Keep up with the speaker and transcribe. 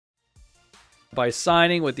by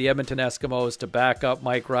signing with the Edmonton Eskimos to back up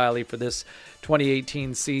Mike Riley for this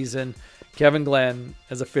 2018 season. Kevin Glenn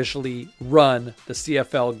has officially run the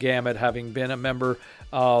CFL gamut, having been a member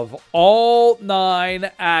of all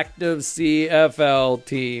 9 active CFL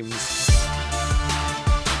teams.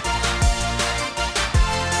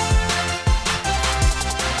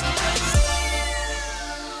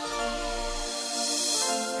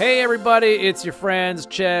 Hey everybody, it's your friends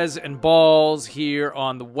Chez and Balls here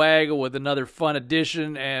on the Waggle with another fun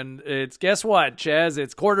edition, and it's, guess what, Chez?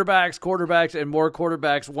 It's quarterbacks, and more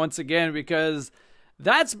quarterbacks once again, because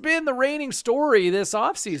that's been the reigning story this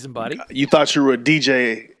offseason, buddy. You thought you were a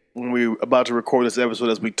DJ when we were about to record this episode.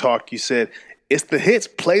 As we talked, you said, it's the hits,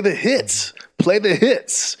 play the hits, play the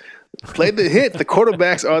hits, play the hits. The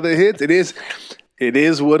quarterbacks are the hits. It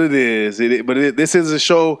is what it is. This is a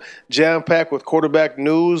show jam-packed with quarterback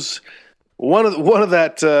news. One of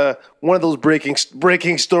those breaking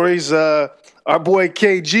stories. Our boy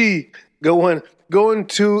KG going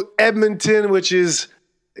to Edmonton, which is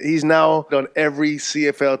he's now on every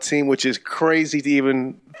CFL team, which is crazy to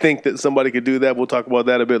even think that somebody could do that. We'll talk about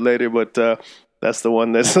that a bit later, but. That's the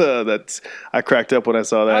one that's I cracked up when I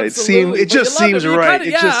saw that. Absolutely. It just seems right.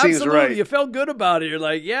 It just seems right. You felt good about it. You're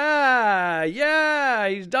like, yeah,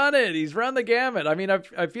 he's done it. He's run the gamut. I mean,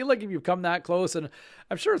 I feel like if you've come that close, and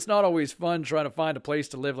I'm sure it's not always fun trying to find a place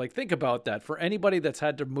to live. Like, think about that. For anybody that's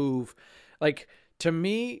had to move, like, to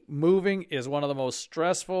me, moving is one of the most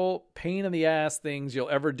stressful, pain in the ass things you'll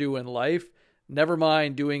ever do in life. Never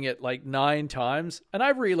mind doing it like 9 times. And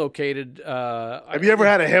I've relocated. Have you ever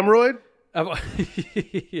had a hemorrhoid?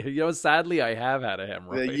 Sadly, I have had a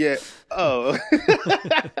hemorrhoid. Yeah. Oh.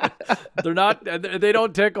 They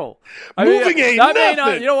don't tickle. Moving ain't nothing.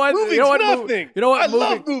 Nothing. Nothing. I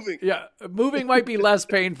love moving. Yeah, moving might be less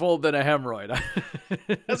painful than a hemorrhoid.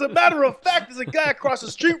 As a matter of fact, there's a guy across the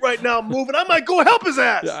street right now moving. I might go help his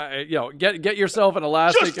ass. Get yourself an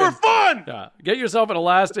elastic. Just for fun. Yeah, get yourself an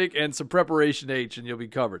elastic and some preparation H, and you'll be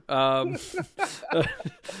covered.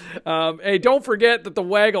 Hey, don't forget that the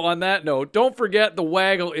Waggle, on that note, don't forget the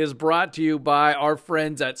Waggle is brought to you by our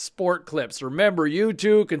friends at Sport Clips. Remember, you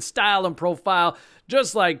too can style and profile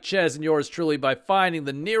just like Chez and yours truly by finding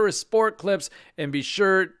the nearest Sport Clips, and be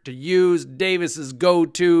sure to use Davis's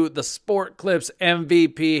go-to, the Sport Clips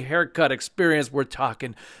MVP haircut experience. We're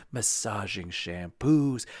talking massaging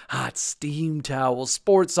shampoos, hot steam towels,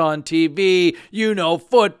 sports on TV,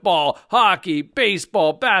 football, hockey,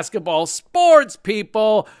 baseball, basketball, sports,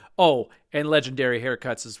 people. Oh, and legendary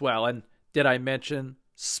haircuts as well. And did I mention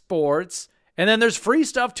sports? And then there's free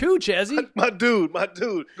stuff too, Chezzy. My dude.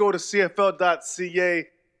 Go to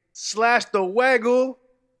CFL.ca/the Waggle.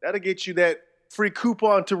 That'll get you that free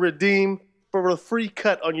coupon to redeem for a free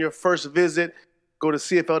cut on your first visit. Go to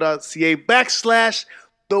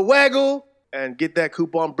CFL.ca/the Waggle and get that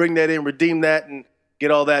coupon. Bring that in, redeem that, and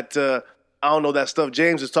get all that, that stuff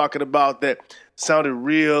James is talking about that sounded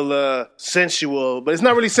real sensual. But it's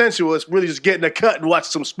not really sensual. It's really just getting a cut and watch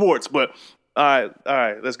some sports. But all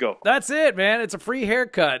right, let's go. That's it, man. It's a free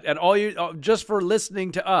haircut, and just for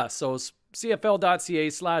listening to us. So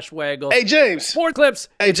CFL.ca/Waggle. Hey, James. Sport Clips.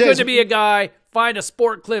 Hey, it's James. Good to be a guy. Find a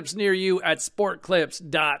Sport Clips near you at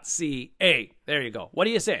sportclips.ca. There you go. What are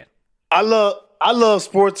you saying? I love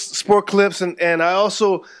sport clips, and I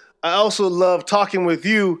also love talking with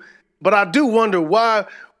you. But I do wonder why,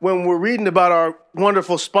 when we're reading about our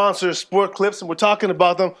wonderful sponsors, Sport Clips, and we're talking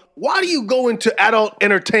about them, why do you go into adult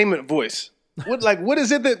entertainment voice? What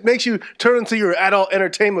is it that makes you turn into your adult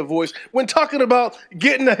entertainment voice when talking about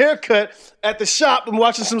getting a haircut at the shop and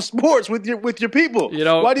watching some sports with your people?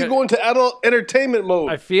 Why do you go into adult entertainment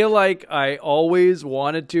mode? I feel like I always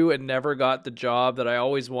wanted to and never got the job that I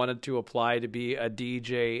always wanted to apply to be a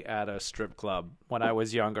DJ at a strip club when I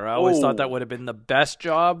was younger. I always thought that would have been the best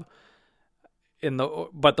job.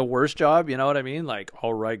 But the worst job, you know what I mean? Like,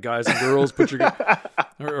 all right, guys and girls, all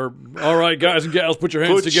right, guys and gals, put your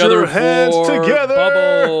hands together for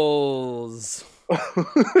Bubbles,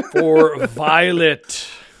 for Violet.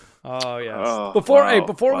 Oh yes.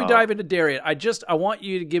 Before we dive into Darian, I want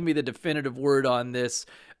you to give me the definitive word on this.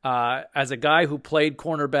 As a guy who played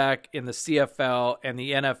cornerback in the CFL and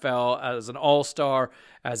the NFL, as an all-star,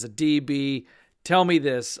 as a DB, tell me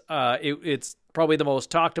this. It's probably the most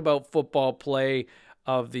talked about football play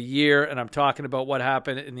of the year, and I'm talking about what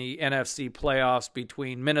happened in the NFC playoffs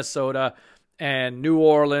between Minnesota and New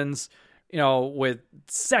Orleans, with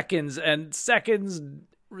seconds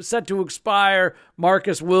set to expire.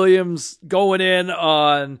 Marcus Williams going in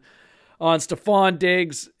on on Stephon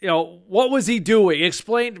Diggs. What was he doing?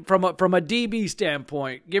 Explain from a DB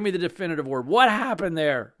standpoint. Give me the definitive word. What happened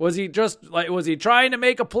there? Was he trying to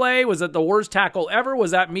make a play? Was it the worst tackle ever?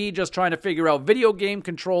 Was that me just trying to figure out video game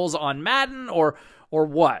controls on Madden or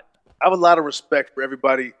what? I have a lot of respect for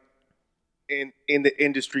everybody in the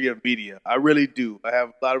industry of media. I really do. I have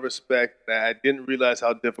a lot of respect. I didn't realize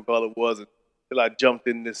how difficult it was until I jumped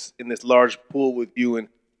in this large pool with you and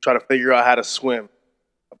try to figure out how to swim.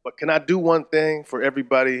 But can I do one thing for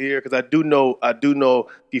everybody here? Because I do know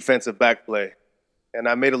defensive back play, and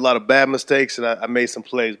I made a lot of bad mistakes and I made some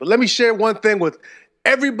plays. But let me share one thing with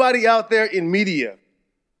everybody out there in media.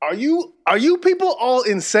 Are you people all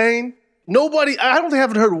insane? I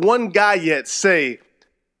haven't heard one guy yet say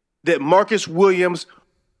that Marcus Williams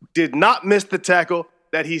did not miss the tackle,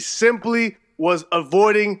 that he simply was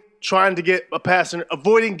avoiding getting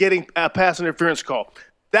a pass interference call.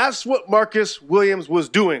 That's what Marcus Williams was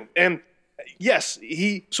doing. And yes,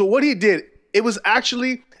 so what he did, it was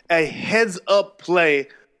actually a heads-up play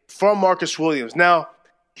from Marcus Williams. Now,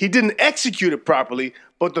 he didn't execute it properly,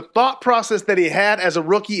 but the thought process that he had as a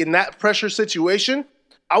rookie in that pressure situation,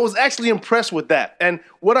 I was actually impressed with that. And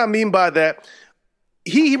what I mean by that,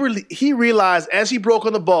 he realized as he broke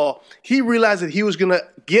on the ball, he realized that he was going to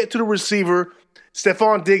get to the receiver,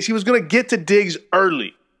 Stephon Diggs. He was going to get to Diggs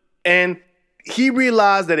early. And he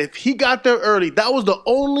realized that if he got there early, that was the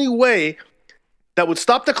only way that would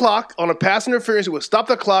stop the clock on a pass interference. It would stop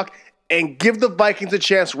the clock and give the Vikings a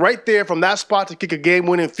chance right there from that spot to kick a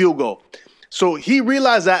game-winning field goal. So he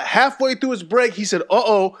realized that halfway through his break, he said,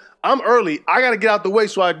 I'm early. I got to get out the way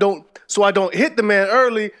so I don't hit the man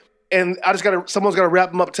early. And someone's got to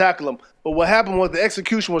wrap him up, tackle him. But what happened was the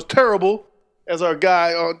execution was terrible, as our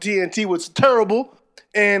guy on TNT was terrible.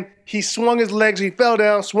 And he swung his legs, he fell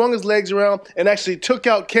down, swung his legs around, and actually took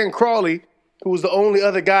out Ken Crawley, who was the only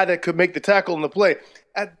other guy that could make the tackle in the play.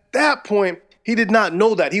 At that point, he did not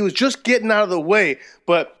know that. He was just getting out of the way.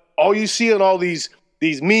 But all you see in all these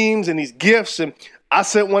memes and these GIFs, and I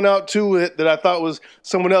sent one out too that I thought was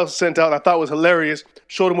someone else sent out, I thought was hilarious.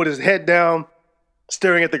 Showed him with his head down,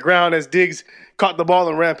 staring at the ground as Diggs caught the ball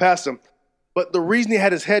and ran past him. But the reason he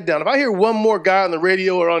had his head down, if I hear one more guy on the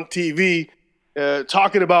radio or on TV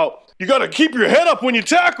talking about, you got to keep your head up when you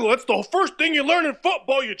tackle. That's the first thing you learn in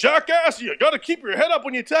football, you jackass. You got to keep your head up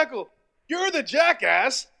when you tackle. You're the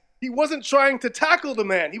jackass. He wasn't trying to tackle the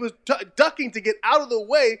man. He was ducking to get out of the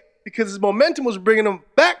way because his momentum was bringing him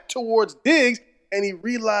back towards Diggs, and he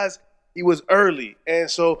realized he was early. And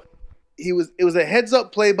so it was a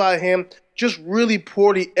heads-up play by him, just really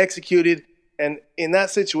poorly executed. And in that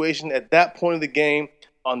situation, at that point of the game,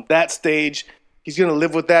 on that stage, he's going to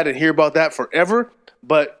live with that and hear about that forever.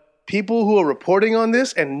 But people who are reporting on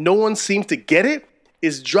this and no one seems to get it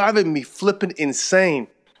is driving me flipping insane.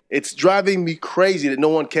 It's driving me crazy that no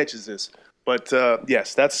one catches this. But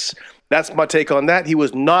yes, that's my take on that. He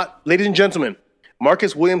was not, ladies and gentlemen,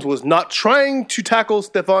 Marcus Williams was not trying to tackle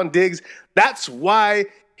Stephon Diggs. That's why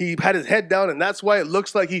he had his head down, and that's why it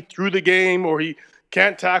looks like he threw the game or he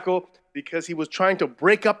can't tackle, because he was trying to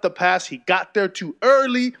break up the pass. He got there too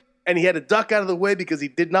early, and he had to duck out of the way because he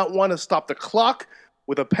did not want to stop the clock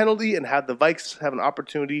with a penalty and have the Vikes have an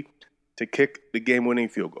opportunity to kick the game-winning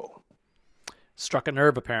field goal. Struck a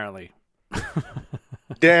nerve, apparently.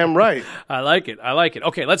 Damn right. I like it.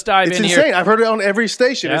 Okay, let's dive in here. It's insane. I've heard it on every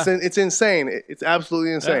station. Yeah. It's insane. It's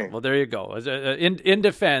absolutely insane. Yeah, well, there you go. In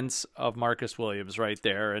defense of Marcus Williams right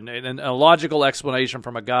there, and a logical explanation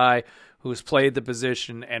from a guy who's played the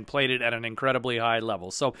position and played it at an incredibly high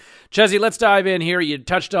level. So, Chezzy, let's dive in here. You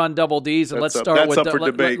touched on double D's, and let's start with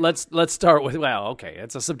debate. Let's start with, well, okay,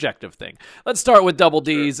 it's a subjective thing. Let's start with double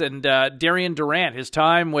D's. Sure. And Darian Durant, his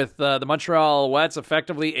time with the Montreal Alouettes,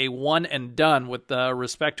 effectively a one and done with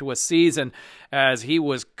respect to a season, as he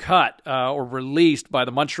was cut or released by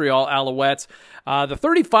the Montreal Alouettes. The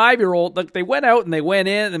 35-year-old, they went out and they went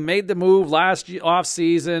in and made the move last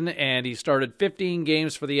offseason, and he started 15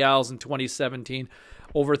 games for the Owls in 2017,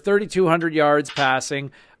 over 3,200 yards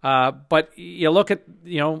passing. But you look at,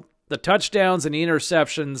 the touchdowns and the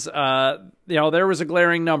interceptions, there was a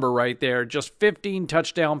glaring number right there. Just 15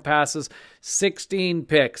 touchdown passes, 16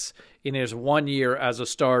 picks in his 1 year as a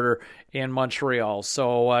starter in Montreal.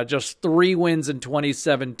 So just 3 wins in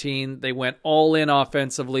 2017. They went all in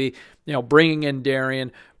offensively, bringing in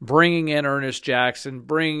Darian, bringing in Ernest Jackson,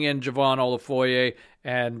 bringing in Javon Olafoye,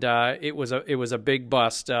 and it was a big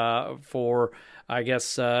bust for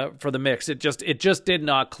the mix. It just did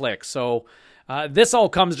not click. So This all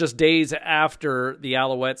comes just days after the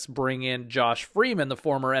Alouettes bring in Josh Freeman, the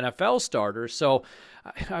former NFL starter. So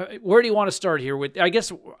where do you want to start here? With I guess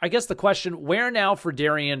the question, where now for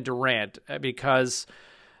Darian Durant? Because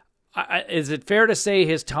is it fair to say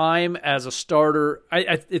his time as a starter,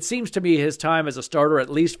 it seems to me his time as a starter, at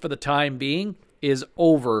least for the time being, is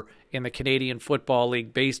over in the Canadian Football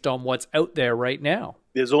League based on what's out there right now?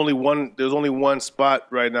 There's only one spot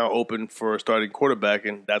right now open for a starting quarterback,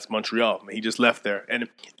 and that's Montreal. He just left there,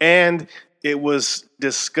 and it was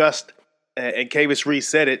discussed, and Kavis Reed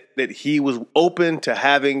said it, that he was open to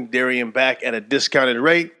having Darian back at a discounted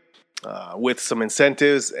rate with some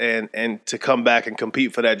incentives and to come back and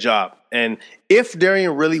compete for that job. And if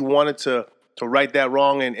Darian really wanted to right that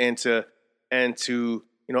wrong and to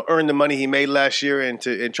earn the money he made last year and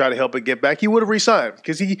try to help it get back, he would have resigned,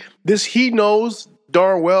 because he knows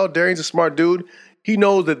darn well, Darian's a smart dude. He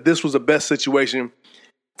knows that this was the best situation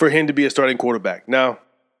for him to be a starting quarterback. Now,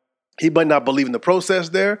 he might not believe in the process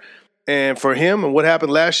there, and for him and what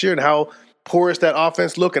happened last year and how porous that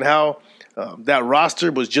offense looked and how that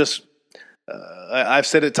roster was just I've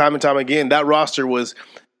said it time and time again, that roster was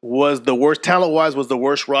the worst, talent-wise, was the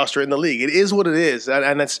worst roster in the league. It is what it is,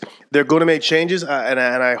 and they're going to make changes, and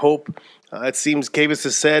I hope, it seems Kavis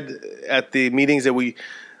has said at the meetings that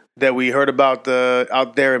we heard about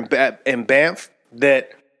out there in Banff that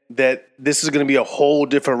this is going to be a whole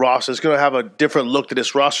different roster. It's going to have a different look to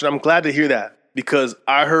this roster, and I'm glad to hear that, because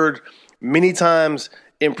I heard many times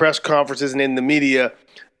in press conferences and in the media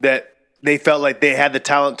that they felt like they had the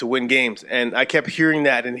talent to win games. And I kept hearing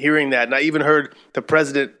that. And I even heard the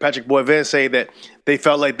president, Patrick Boivin, say that they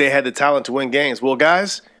felt like they had the talent to win games. Well,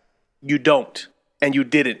 guys, you don't, and you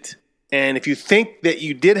didn't. And if you think that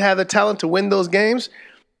you did have the talent to win those games,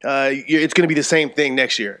 it's going to be the same thing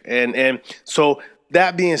next year. And so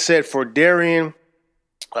that being said, for Darian,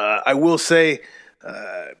 I will say,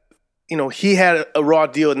 he had a raw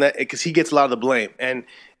deal in that, because he gets a lot of the blame.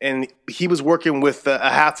 And he was working with a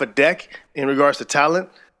half a deck in regards to talent,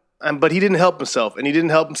 but he didn't help himself. And he didn't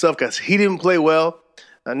help himself because he didn't play well.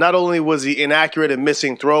 Not only was he inaccurate and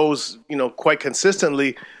missing throws, quite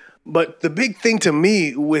consistently, but the big thing to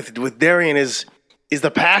me with Darian is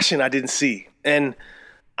the passion I didn't see. And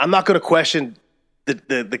I'm not going to question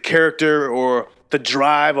the character or the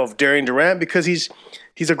drive of Darian Durant, because he's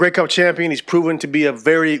a Grey Cup champion. He's proven to be a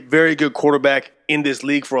very, very good quarterback in this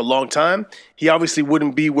league for a long time. He obviously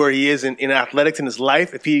wouldn't be where he is in athletics in his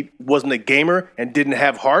life if he wasn't a gamer and didn't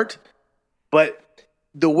have heart. But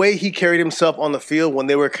the way he carried himself on the field when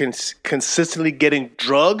they were consistently getting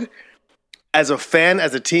drugged, as a fan,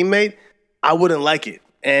 as a teammate, I wouldn't like it.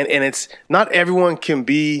 And it's not everyone can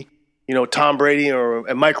be, Tom Brady or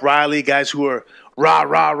Mike Riley, guys who are rah,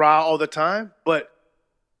 rah, rah all the time. But,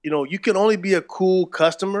 you can only be a cool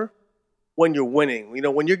customer when you're winning.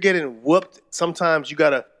 When you're getting whooped, sometimes you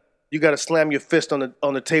gotta slam your fist on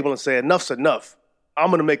the table and say, enough's enough. I'm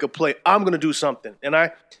gonna make a play. I'm gonna do something. And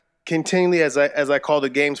I continually, as I call the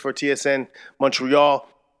games for TSN Montreal,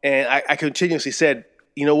 and I continuously said,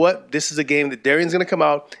 you know what? This is a game that Darian's gonna come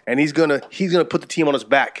out and he's gonna put the team on his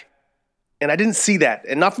back. And I didn't see that,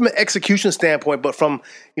 and not from an execution standpoint, but from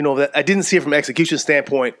I didn't see it from an execution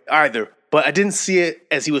standpoint either. But I didn't see it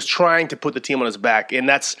as he was trying to put the team on his back, and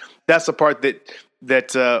that's the part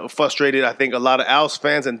that frustrated, I think, a lot of Owls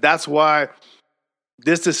fans, and that's why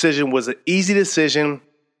this decision was an easy decision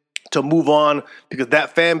to move on, because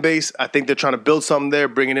that fan base, I think they're trying to build something there,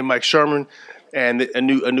 bringing in Mike Sherman and a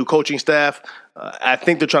new coaching staff. I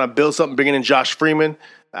think they're trying to build something, bringing in Josh Freeman.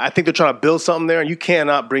 I think they're trying to build something there, and you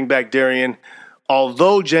cannot bring back Darian.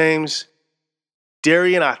 Although, James,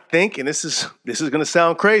 Darian, I think, and this is going to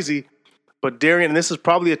sound crazy, but Darian, and this is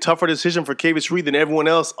probably a tougher decision for Kavis Reed than everyone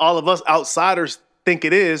else, all of us outsiders think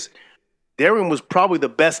it is, Darian was probably the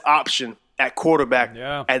best option at quarterback.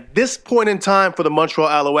 Yeah. At this point in time for the Montreal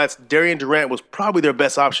Alouettes, Darian Durant was probably their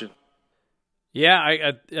best option.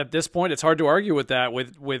 Yeah, at this point, it's hard to argue with that.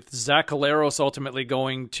 With Zach Collaros ultimately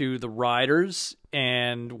going to the Riders,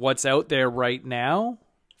 and what's out there right now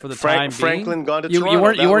for the time being, Franklin gone to Toronto. You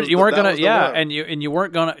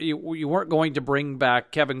weren't going to bring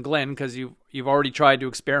back Kevin Glenn, because you've already tried to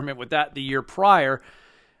experiment with that the year prior.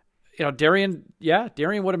 Darian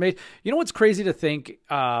would have made. What's crazy to think.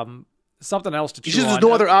 Something else to chew on. There's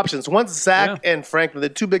no other options. Once Zach and Franklin, the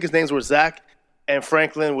two biggest names were Zach and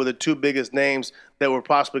Franklin were the two biggest names that were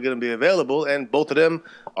possibly going to be available, and both of them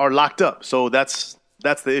are locked up. So that's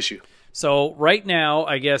the issue. So right now,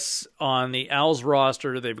 I guess on the Owls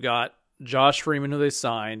roster, they've got Josh Freeman, who they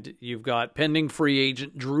signed. You've got pending free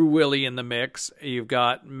agent Drew Willie in the mix. You've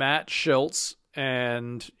got Matt Schultz,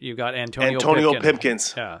 and you've got Antonio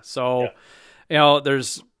Pipkins. Yeah. So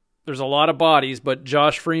there's a lot of bodies, but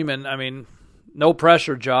Josh Freeman, I mean, no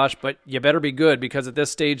pressure, Josh, but you better be good, because at this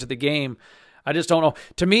stage of the game, I just don't know.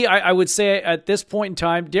 To me, I would say at this point in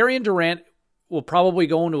time, Darian Durant will probably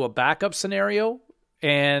go into a backup scenario.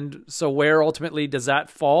 And so where ultimately does that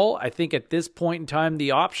fall? I think at this point in time,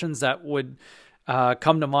 the options that would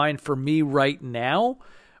come to mind for me right now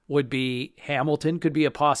would be Hamilton could be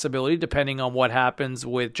a possibility, depending on what happens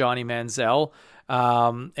with Johnny Manziel.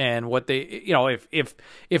 And what they, if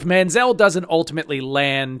Manziel doesn't ultimately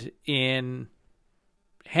land in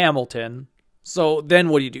Hamilton, so then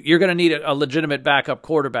what do? You're going to need a legitimate backup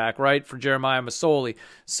quarterback, right, for Jeremiah Masoli.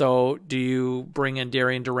 So do you bring in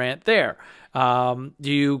Darian Durant there? Do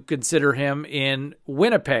you consider him in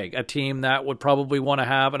Winnipeg, a team that would probably want to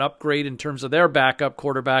have an upgrade in terms of their backup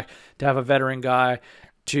quarterback, to have a veteran guy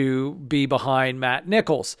to be behind Matt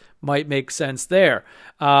Nichols? Might make sense there.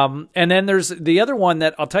 And then there's the other one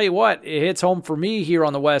that I'll tell you what, it hits home for me here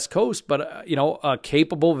on the West Coast, but a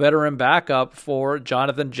capable veteran backup for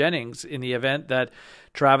Jonathan Jennings in the event that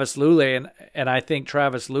Travis Lulay, and I think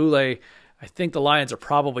Travis Lulay, I think the Lions are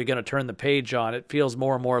probably going to turn the page on. It feels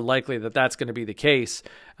more and more likely that that's going to be the case,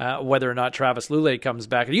 whether or not Travis Lulay comes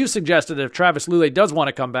back. And you suggested that if Travis Lulay does want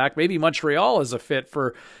to come back, maybe Montreal is a fit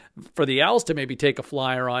for the Owls to maybe take a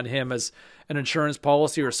flyer on him as an insurance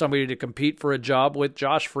policy or somebody to compete for a job with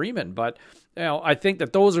Josh Freeman. But I think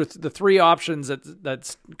that those are the three options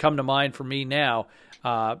that's come to mind for me now.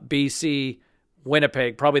 BC,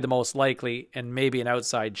 Winnipeg, probably the most likely, and maybe an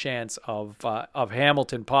outside chance of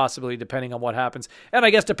Hamilton, possibly, depending on what happens. And I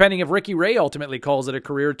guess depending if Ricky Ray ultimately calls it a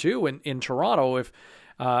career too in Toronto, if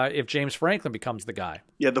James Franklin becomes the guy.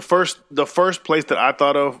 Yeah, the first place that I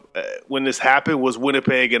thought of when this happened was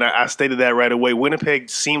Winnipeg, and I stated that right away. Winnipeg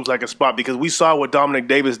seems like a spot because we saw what Dominic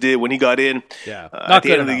Davis did when he got in at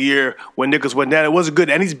the end of the year when Nichols went down. It wasn't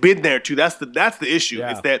good, and he's been there too. That's the issue.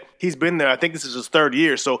 Yeah. It's that he's been there. I think this is his third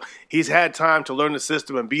year, so he's had time to learn the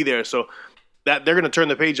system and be there. So that they're going to turn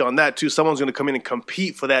the page on that too. Someone's going to come in and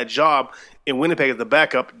compete for that job in Winnipeg as the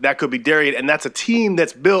backup. That could be Darian, and that's a team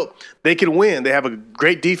that's built. They can win. They have a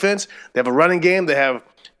great defense. They have a running game. They have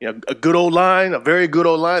a good old line, a very good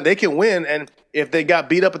old line. They can win, and if they got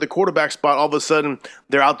beat up at the quarterback spot, all of a sudden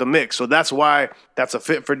they're out the mix. So that's why that's a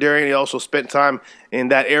fit for Darian. He also spent time in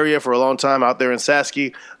that area for a long time out there in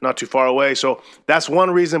Sasky, not too far away. So that's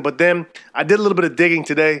one reason. But then I did a little bit of digging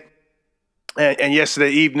today and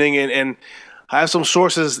yesterday evening, and I have some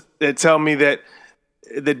sources that tell me that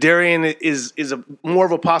Darian is more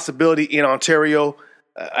of a possibility in Ontario.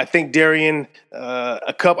 I think Darian,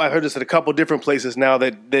 I've heard this at a couple different places now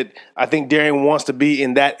that I think Darian wants to be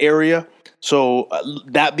in that area. So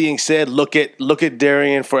that being said, look at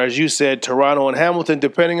Darian for, as you said, Toronto and Hamilton,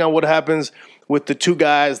 depending on what happens with the two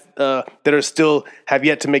guys that are still have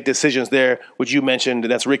yet to make decisions there, which you mentioned.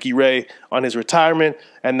 That's Ricky Ray on his retirement,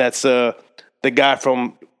 and that's the guy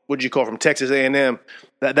from from Texas A&M,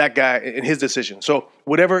 that guy in his decision. So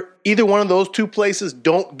either one of those two places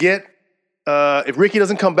don't get, if Ricky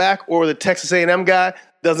doesn't come back or the Texas A&M guy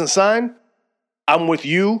doesn't sign, I'm with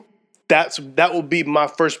you. That will be my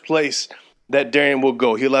first place that Darian will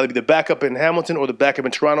go. He'll either be the backup in Hamilton or the backup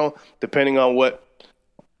in Toronto, depending on what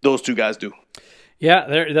those two guys do. Yeah,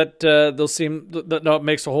 that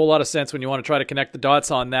makes a whole lot of sense when you want to try to connect the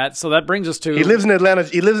dots on that. So that brings us to He lives in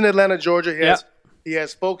Atlanta, Georgia. He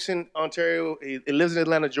has folks in Ontario. He lives in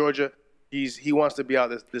Atlanta, Georgia. He wants to be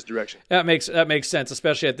out this direction. That makes sense,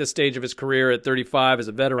 especially at this stage of his career at 35 as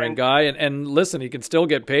a veteran guy. And listen, he can still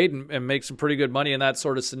get paid and make some pretty good money in that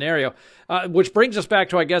sort of scenario. Which brings us back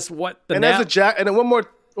to, I guess, what the and then one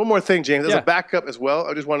more thing, James. As a backup as well,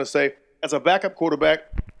 I just want to say, as a backup quarterback,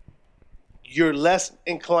 you're less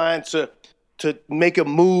inclined to make a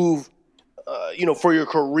move, for your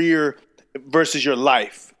career versus your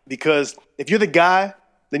life. Because if you're the guy,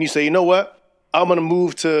 then you say, you know what, I'm going to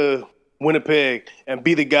move to Winnipeg and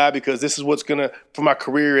be the guy because this is what's going to, for my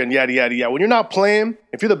career and yada, yada, yada. When you're not playing,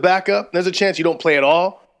 if you're the backup, there's a chance you don't play at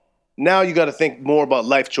all. Now you got to think more about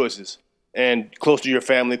life choices and close to your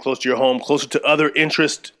family, close to your home, closer to other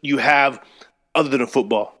interests you have other than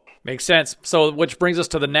football. Makes sense. So which brings us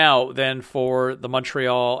to the now then for the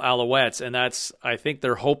Montreal Alouettes. And that's, I think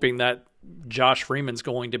they're hoping that Josh Freeman's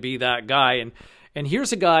going to be that guy. And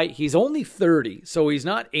here's a guy, he's only 30, so he's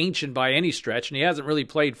not ancient by any stretch, and he hasn't really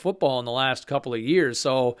played football in the last couple of years.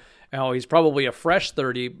 So he's probably a fresh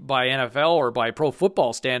 30 by NFL or by pro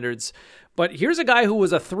football standards. But here's a guy who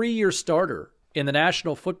was a 3-year starter in the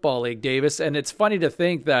National Football League, Davis. And it's funny to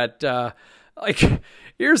think that,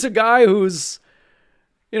 here's a guy who's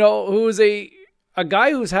a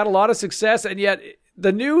guy who's had a lot of success, and yet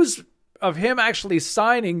the news of him actually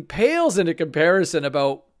signing pales into comparison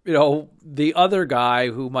about, the other guy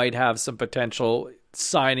who might have some potential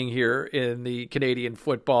signing here in the Canadian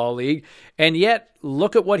Football League. And yet,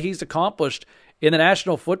 look at what he's accomplished in the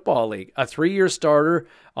National Football League. A 3-year starter,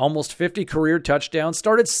 almost 50 career touchdowns,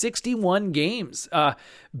 started 61 games.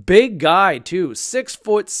 Big guy, too.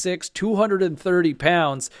 6'6", 230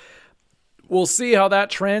 pounds. We'll see how that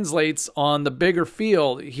translates on the bigger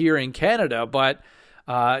field here in Canada, but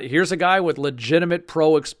here's a guy with legitimate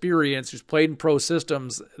pro experience who's played in pro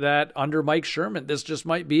systems that under Mike Sherman, this just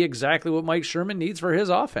might be exactly what Mike Sherman needs for his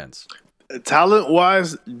offense.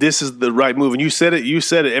 Talent-wise, this is the right move. And you said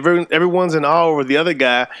it. Everyone's in awe over the other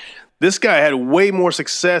guy. This guy had way more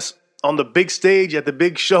success on the big stage at the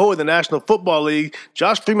big show in the National Football League.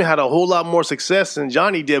 Josh Freeman had a whole lot more success than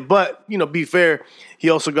Johnny did. But, be fair, he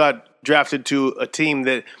also got drafted to a team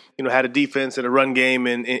that, had a defense and a run game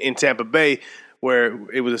in Tampa Bay, where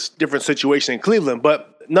it was a different situation in Cleveland.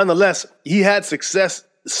 But nonetheless, he had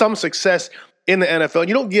some success in the NFL.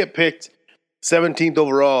 You don't get picked 17th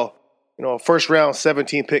overall, first round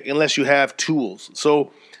 17th pick, unless you have tools.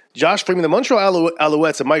 So Josh Freeman, the Montreal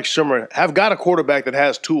Alouettes and Mike Sherman have got a quarterback that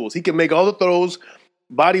has tools. He can make all the throws.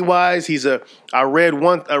 Body-wise, I read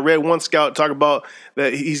one scout talk about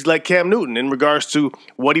that he's like Cam Newton in regards to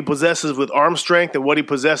what he possesses with arm strength and what he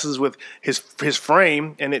possesses with his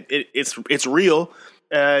frame, and it's real.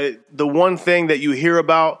 The one thing that you hear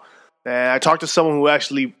about, I talked to someone who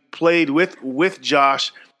actually played with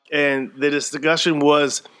Josh, and the discussion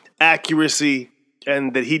was accuracy,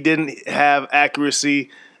 and that he didn't have accuracy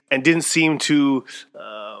and didn't seem to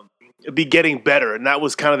be getting better, and that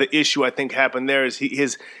was kind of the issue I think happened there. Is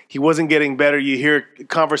he wasn't getting better. You hear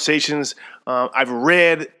conversations. I've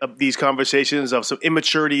read of these conversations of some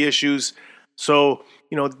immaturity issues. So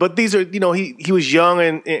but these are he was young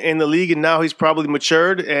in the league, and now he's probably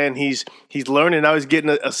matured and he's learning. Now he's getting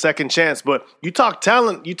a second chance. But you talk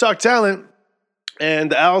talent,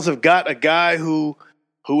 and the Owls have got a guy who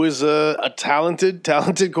is a talented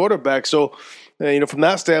quarterback. So from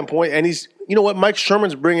that standpoint, and he's. You know what? Mike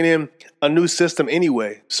Sherman's bringing in a new system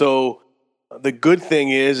anyway. So the good thing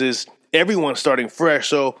is everyone's starting fresh.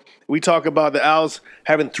 So we talk about the Owls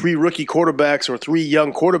having 3 rookie quarterbacks or 3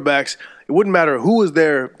 young quarterbacks. It wouldn't matter who was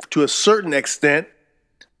there to a certain extent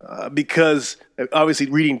because obviously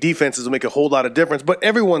reading defenses will make a whole lot of difference. But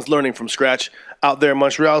everyone's learning from scratch out there in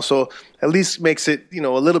Montreal. So at least makes it a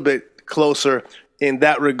little bit closer in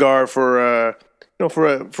that regard for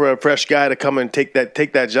a fresh guy to come and take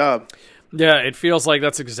that job. Yeah, it feels like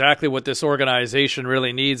that's exactly what this organization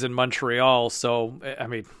really needs in Montreal. So, I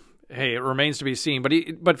mean, hey, it remains to be seen.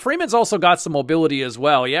 But Freeman's also got some mobility as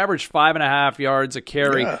well. He averaged 5.5 yards a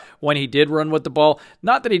carry when he did run with the ball.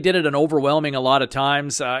 Not that he did it an overwhelming a lot of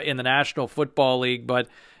times in the National Football League, but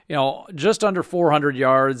just under 400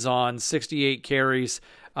 yards on 68 carries.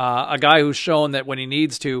 A guy who's shown that when he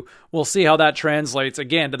needs to, we'll see how that translates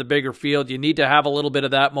again to the bigger field. You need to have a little bit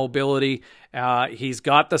of that mobility. He's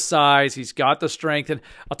got the size, he's got the strength, and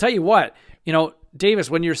I'll tell you what, Davis,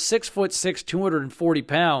 when you're 6'6", 240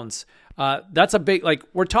 pounds, that's a big,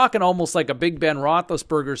 we're talking almost like a Big Ben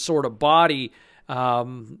Roethlisberger sort of body.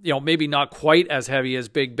 Maybe not quite as heavy as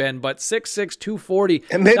Big Ben, but 6'6", 240.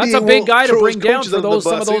 That's a big guy to bring down for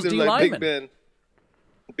some of those D linemen.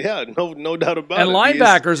 Yeah, no doubt about it. And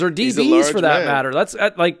linebackers or DBs for that matter. That's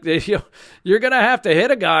you're going to have to hit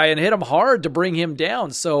a guy and hit him hard to bring him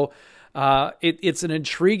down. So it's an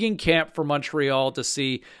intriguing camp for Montreal to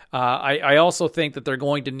see. I also think that they're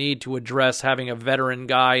going to need to address having a veteran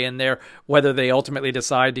guy in there, whether they ultimately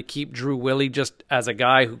decide to keep Drew Willie just as a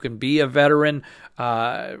guy who can be a veteran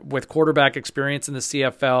with quarterback experience in the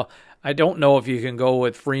CFL. I don't know if you can go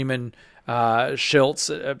with Freeman, Schultz,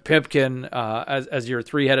 Pipkin as your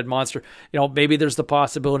 3-headed monster. Maybe there's the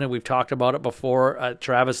possibility, we've talked about it before,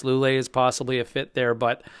 Travis Lulay is possibly a fit there,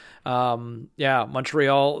 but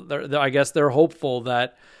Montreal, I guess they're hopeful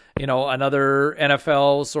that another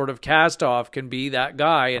NFL sort of cast-off can be that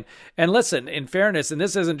guy. And listen, in fairness, and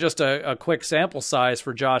this isn't just a quick sample size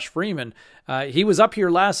for Josh Freeman, he was up here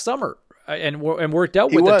last summer and worked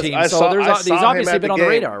out with the team. He's obviously been on the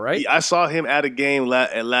radar, right? I saw him at a game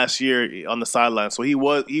last year on the sideline. So he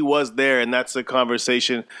was there, and that's a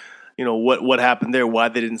conversation. What happened there, why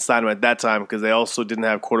they didn't sign him at that time, because they also didn't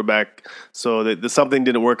have quarterback. So something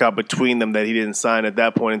didn't work out between them that he didn't sign at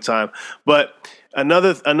that point in time. But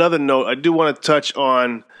another note, I do want to touch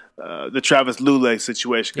on the Travis Lulay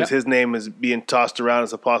situation because his name is being tossed around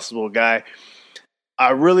as a possible guy.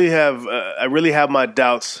 I really have my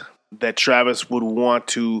doubts that Travis would want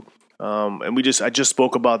to, and I just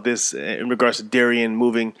spoke about this in regards to Darian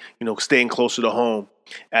moving, staying closer to home.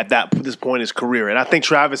 at this point in his career. And I think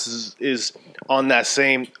Travis is on that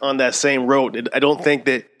same road. I don't think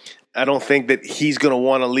that he's going to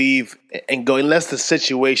want to leave and go unless the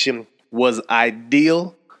situation was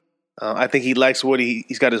ideal. I think he likes what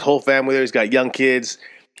he's got his whole family there. He's got young kids.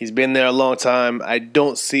 He's been there a long time. I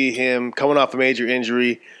don't see him coming off a major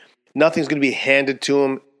injury. Nothing's going to be handed to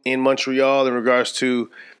him in Montreal in regards to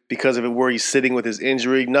because of where he's sitting with his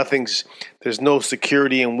injury. There's no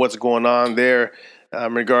security in what's going on there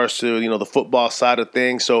in regards to the football side of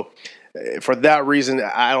things. So for that reason,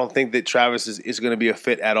 I don't think that Travis is going to be a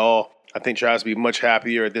fit at all. I think Travis will be much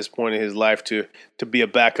happier at this point in his life to be a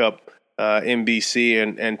backup in BC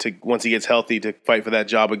and to once he gets healthy to fight for that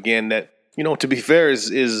job again. That to be fair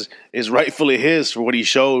is rightfully his for what he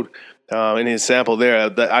showed in his sample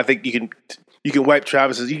there. I think you can wipe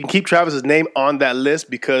you can keep Travis's name on that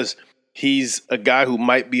list because he's a guy who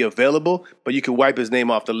might be available, but you can wipe his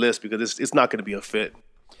name off the list because it's not going to be a fit.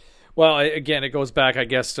 Well, again, it goes back, I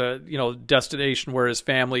guess, to destination where his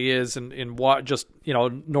family is, in just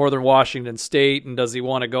northern Washington State, and does he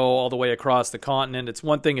want to go all the way across the continent? It's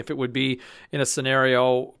one thing if it would be in a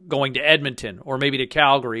scenario going to Edmonton or maybe to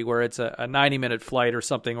Calgary, where it's a 90-minute flight or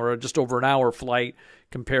something, or just over an hour flight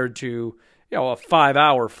compared to a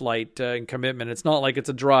 5-hour flight in commitment. It's not like it's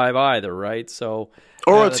a drive either, right? So,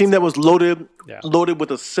 or a team that was loaded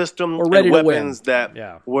with a system or ready and weapons that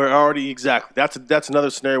were already exactly. That's another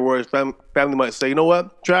scenario where his family might say, you know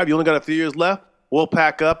what, Trav, you only got a few years left. We'll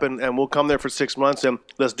pack up and we'll come there for 6 months and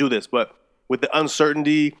let's do this. But with the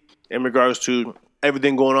uncertainty in regards to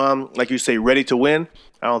everything going on, like you say, ready to win,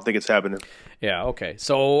 I don't think it's happening. Yeah, okay.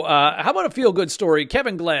 So how about a feel-good story?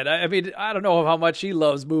 Kevin Glenn, I mean, I don't know how much he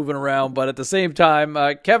loves moving around, but at the same time,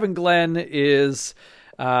 Kevin Glenn is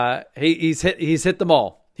he's hit them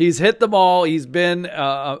all. He's hit them all. He's been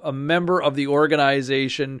a member of the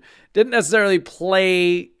organization. Didn't necessarily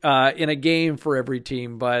play in a game for every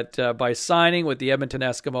team, but by signing with the Edmonton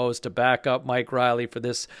Eskimos to back up Mike Riley for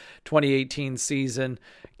this 2018 season,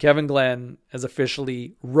 Kevin Glenn has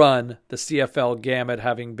officially run the CFL gamut,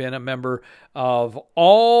 having been a member of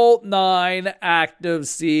all 9 active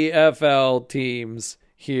CFL teams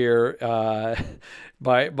here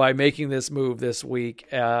by making this move this week.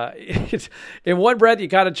 In one breath, you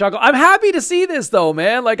kind of chuckle. I'm happy to see this, though,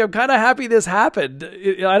 man. Like, I'm kind of happy this happened.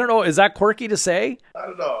 I don't know. Is that quirky to say? I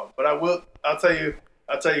don't know, but I will. I'll tell you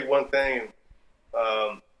one thing.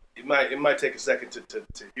 It might take a second to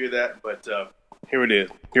hear that, but here it is.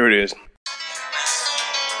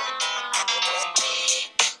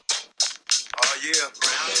 Oh yeah!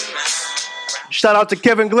 Shout out to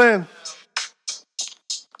Kevin Glenn.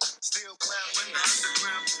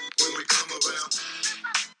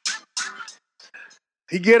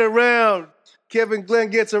 He get around. Kevin Glenn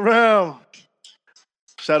gets around.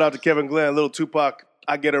 Shout out to Kevin Glenn. Little Tupac,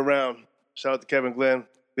 I get around. Shout out to Kevin Glenn.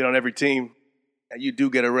 Been on every team. And you do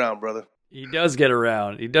get around, brother. He does get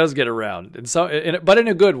around. And so, but in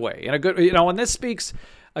a good way. And this speaks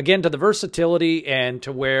again to the versatility and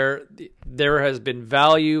to where there has been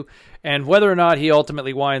value, and whether or not he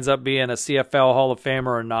ultimately winds up being a CFL Hall of Famer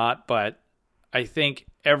or not. But I think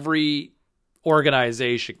every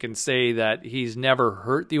organization can say that he's never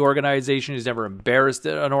hurt the organization. He's never embarrassed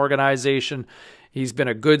an organization. He's been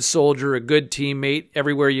a good soldier, a good teammate.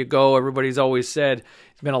 Everywhere you go, everybody's always said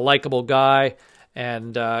he's been a likable guy.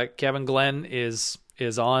 And Kevin Glenn is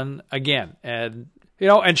on again, and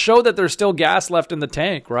show that there's still gas left in the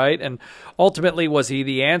tank, right? And ultimately, was he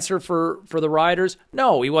the answer for the Riders?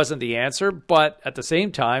 No, he wasn't the answer. But at the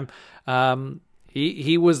same time,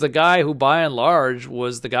 he was the guy who, by and large,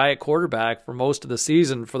 was the guy at quarterback for most of the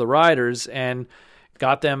season for the Riders, and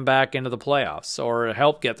got them back into the playoffs, or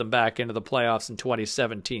helped get them back into the playoffs in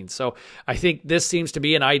 2017. So I think this seems to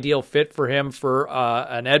be an ideal fit for him for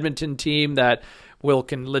an Edmonton team that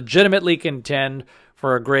can legitimately contend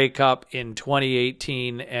for a Grey Cup in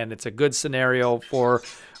 2018, and it's a good scenario for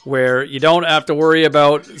where you don't have to worry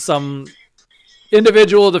about some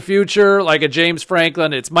individual of the future like a James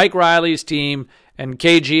Franklin. It's Mike Riley's team, and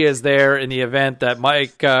KG is there in the event that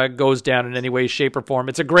Mike goes down in any way, shape, or form.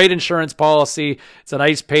 It's a great insurance policy. It's a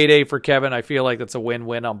nice payday for Kevin. I feel like that's a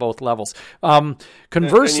win-win on both levels.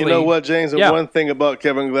 Conversely, and you know what, James? One thing about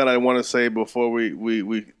Kevin Glenn I want to say before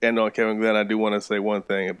we end on Kevin Glenn, I do want to say one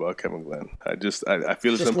thing about Kevin Glenn. I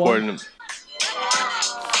feel it's important.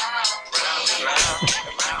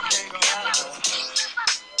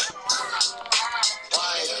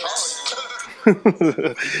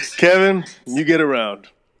 Kevin, you get around.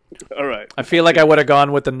 All right. I feel like I would have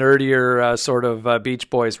gone with the nerdier sort of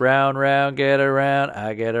Beach Boys. Round, round, get around.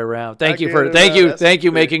 I get around. Thank you for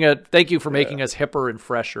making us hipper and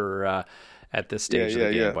fresher at this stage of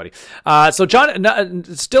the game, buddy. So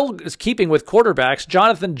still keeping with quarterbacks,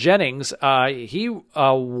 Jonathan Jennings, he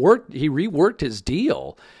reworked his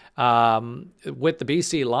deal with the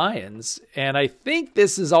BC Lions, and I think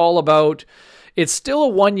this is all about. It's still a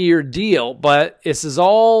 1-year deal, but this is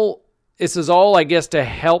all, I guess, to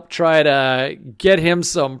help try to get him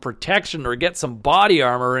some protection or get some body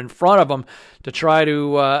armor in front of him to try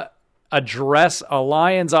to address a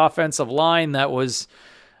Lions offensive line that was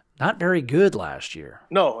not very good last year.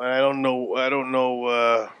 No, I don't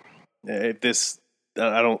know if this.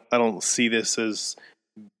 I don't see this as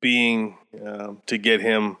being to get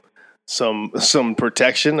him some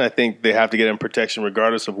protection. I think they have to get him protection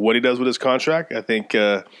regardless of what he does with his contract. I think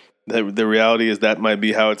the reality is that might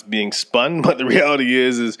be how it's being spun, but the reality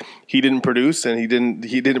is he didn't produce, and he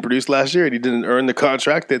didn't produce last year, and he didn't earn the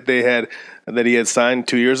contract that he had signed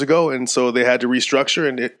 2 years ago, and so they had to restructure.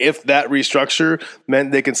 And if that restructure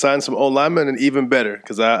meant they can sign some O-linemen, and even better,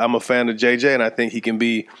 because I'm a fan of JJ, and I think he can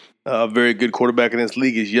be a very good quarterback in this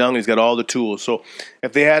league. He's young. He's got all the tools. So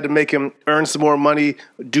if they had to make him earn some more money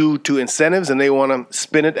due to incentives, and they want to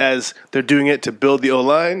spin it as they're doing it to build the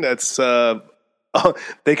O-line, that's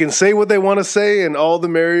they can say what they want to say, and all the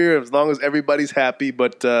merrier as long as everybody's happy.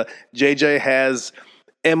 But JJ has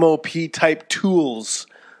MOP type tools,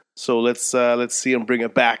 so let's see him bring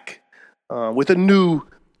it back with a new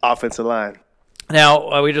offensive line.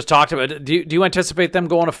 Now, we just talked about it. Do you anticipate them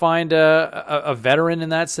going to find a veteran in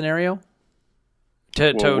that scenario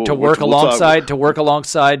to work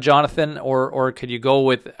alongside Jonathan, or could you go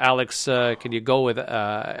with Alex?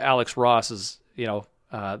 Alex Ross as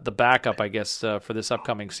the backup, I guess, for this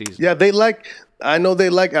upcoming season? Yeah, I know they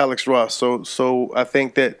like Alex Ross. So I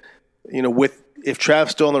think that if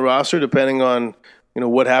Trav's still on the roster, depending on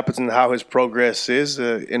what happens and how his progress is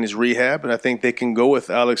in his rehab, and I think they can go with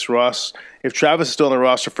Alex Ross. If Travis is still on the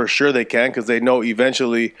roster, for sure they can, because they know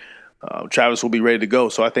eventually Travis will be ready to go.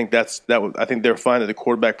 So I think I think they're fine at the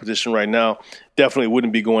quarterback position right now. Definitely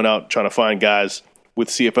wouldn't be going out trying to find guys with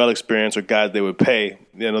CFL experience or guys they would pay.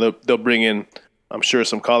 They'll bring in, I'm sure,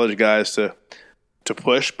 some college guys to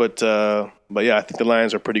push, but yeah, I think the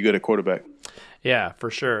Lions are pretty good at quarterback. Yeah, for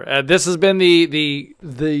sure. This has been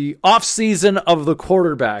the off season of the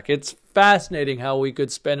quarterback. It's fascinating how we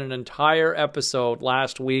could spend an entire episode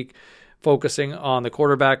last week focusing on the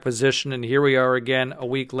quarterback position, and here we are again a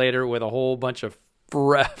week later with a whole bunch of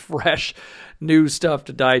fresh new stuff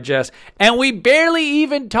to digest. And we barely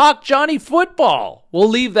even talked Johnny football. We'll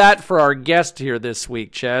leave that for our guest here this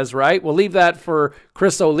week, Ches, right? We'll leave that for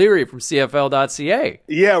Chris O'Leary from CFL.ca.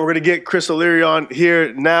 Yeah, we're going to get Chris O'Leary on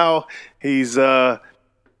here now. He's the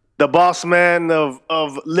boss man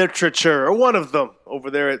of literature, or one of them,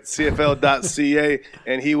 over there at CFL.ca.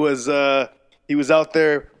 And he was out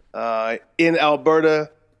there in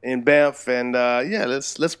Alberta, in Banff, and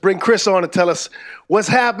let's bring Chris on to tell us what's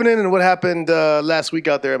happening and what happened last week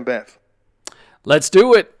out there in Banff. Let's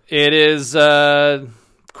do it. It is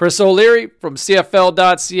Chris O'Leary from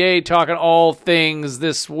CFL.ca talking all things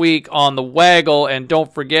this week on The Waggle. And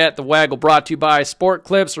don't forget, The Waggle brought to you by Sport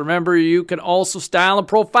Clips. Remember, you can also style and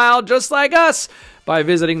profile just like us by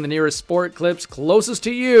visiting the nearest Sport Clips closest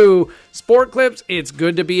to you. Sport Clips, it's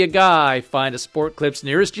good to be a guy. Find a Sport Clips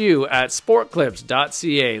nearest you at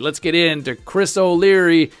sportclips.ca. Let's get into Chris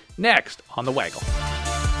O'Leary next on The Waggle.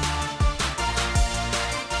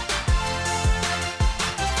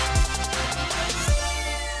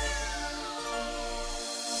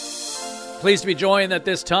 Pleased to be joined at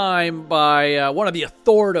this time by one of the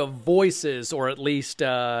authoritative voices, or at least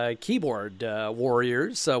keyboard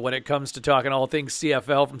warriors, when it comes to talking all things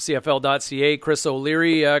CFL from CFL.ca, Chris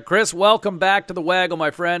O'Leary. Chris, welcome back to The Waggle, my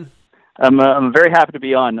friend. I'm very happy to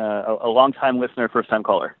be on, a long-time listener, first-time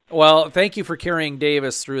caller. Well, thank you for carrying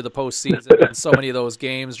Davis through the postseason and so many of those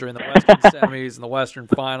games during the Western semis and the Western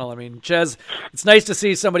final. I mean, Ches, it's nice to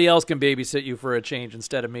see somebody else can babysit you for a change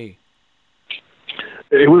instead of me.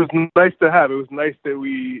 It was nice to have. It was nice that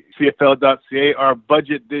CFL.ca, our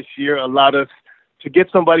budget this year allowed us to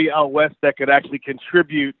get somebody out west that could actually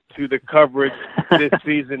contribute to the coverage this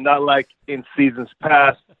season, not like in seasons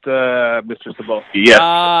past, Mr. Cebulski.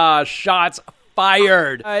 Yes. Shots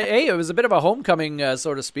fired. Hey, it was a bit of a homecoming,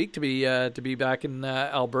 so to speak, to be back in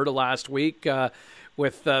Alberta last week.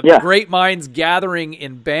 With the great minds gathering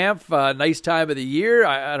in Banff. Nice time of the year.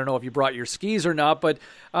 I don't know if you brought your skis or not, but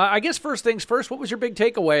I guess first things first, what was your big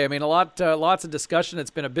takeaway? I mean, lots of discussion. It's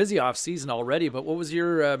been a busy off season already, but what was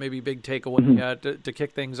your maybe big takeaway to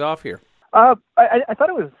kick things off here? I thought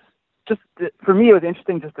it was just, for me, it was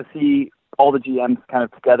interesting just to see all the GMs kind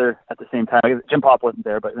of together at the same time. Jim Pop wasn't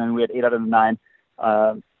there, but then we had 8 out of the 9.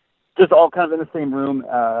 just all kind of in the same room.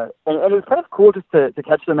 And it was kind of cool just to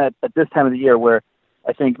catch them at this time of the year where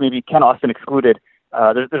I think maybe Ken Austin excluded.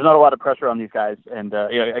 There's not a lot of pressure on these guys. And,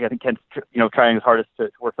 I think Ken's, trying his hardest to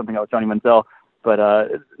work something out with Johnny Manziel. But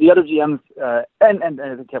the other GMs, and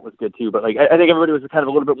I think Ken was good too, but like I think everybody was kind of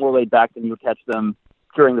a little bit more laid back than you would catch them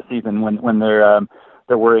during the season when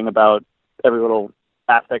they're worrying about every little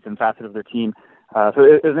aspect and facet of their team. So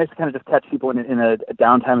it was nice to kind of just catch people in a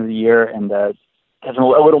downtime of the year and catch them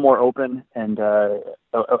a little more open and a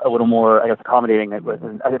little more, I guess, accommodating.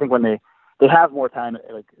 And I think when they have more time,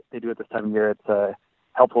 like they do at this time of year, it's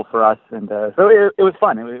helpful for us. And so it was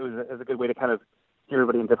fun. It was a good way to kind of see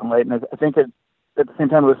everybody in different light. And I think at the same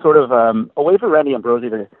time, it was sort of a way for Randy Ambrosi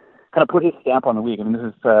to kind of put his stamp on the league. I mean,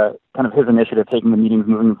 this is kind of his initiative, taking the meetings,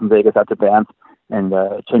 moving them from Vegas out to Banff, and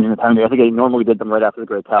changing the time. I think he normally did them right after the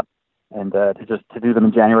Grey Cup, and to do them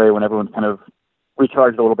in January when everyone's kind of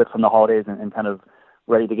recharged a little bit from the holidays and kind of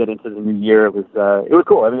ready to get into the new year. It was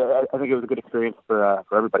cool. I mean, I think it was a good experience for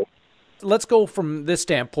everybody. Let's go from this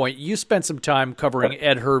standpoint. You spent some time covering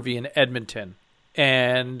Ed Hervey in Edmonton,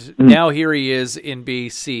 and now here he is in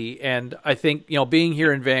BC. And I think, being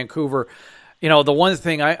here in Vancouver, the one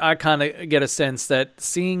thing I kind of get a sense that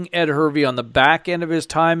seeing Ed Hervey on the back end of his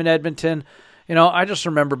time in Edmonton, I just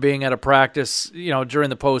remember being at a practice, during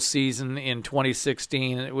the postseason in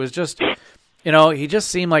 2016. And it was just, he just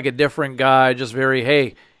seemed like a different guy, just very,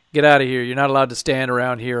 hey, get out of here. You're not allowed to stand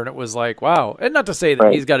around here. And it was like, wow. And not to say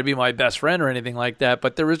that he's got to be my best friend or anything like that,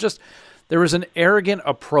 but there was an arrogant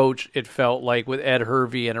approach, it felt like, with Ed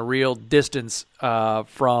Hervey, and a real distance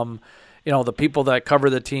from, the people that cover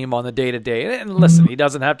the team on the day-to-day. And listen, he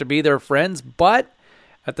doesn't have to be their friends, but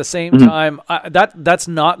at the same time, that's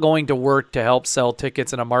not going to work to help sell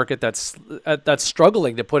tickets in a market that's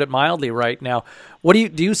struggling, to put it mildly, right now. What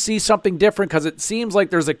do you see something different? Because it seems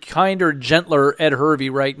like there's a kinder, gentler Ed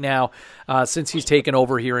Hervey right now since he's taken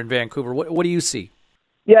over here in Vancouver. What do you see?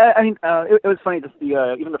 Yeah, I mean, it was funny to see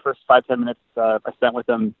even the first 5-10 minutes I spent with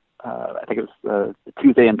him. I think it was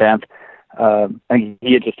Tuesday in Banff. I think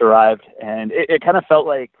he had just arrived, and it kind of felt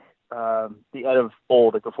like the Ed of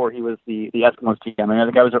old, like before he was the Eskimos GM. I mean, I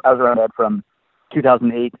think I was around Ed from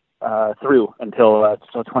 2008 through until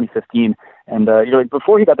 2015, and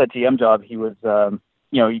before he got that GM job, he was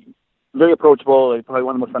very approachable. Like, probably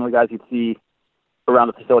one of the most friendly guys you'd see around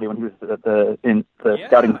the facility when he was in the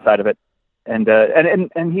scouting side of it. And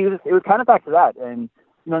it was kind of back to that, and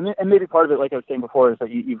and maybe part of it, like I was saying before, is that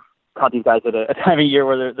you've caught these guys at a time of year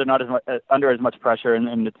where they're not as much, under as much pressure,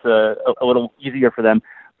 and it's a little easier for them.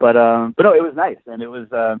 But no, it was nice, and it was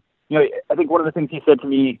I think one of the things he said to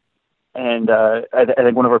me, and I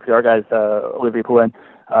think one of our PR guys, Olivier Poulin,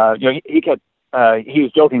 he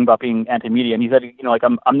was joking about being anti-media, and he said,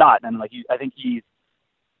 I'm not, and I think he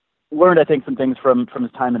learned some things from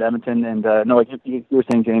his time at Edmonton, and like you were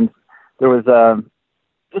saying, James. There was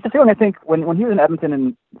just a feeling, I think, when he was in Edmonton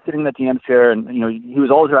and sitting in the GM's chair, and he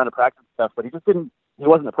was always around to practice and stuff, but he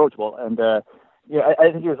wasn't approachable, and I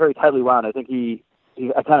think he was very tightly wound. I think he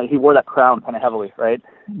wore that crown kind of heavily, right?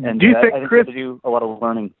 And do you think, I think Chris, he had to do a lot of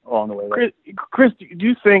learning along the way. Right? Chris, do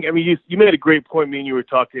you think? I mean, you made a great point. Me and you were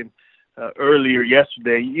talking earlier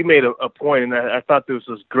yesterday. You made a point, and I thought this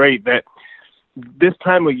was great. That this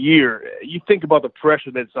time of year, you think about the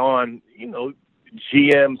pressure that's on,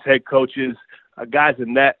 GMs, head coaches, guys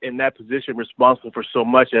in that position responsible for so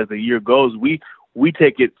much as the year goes. We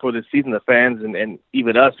take it for the season, the fans, and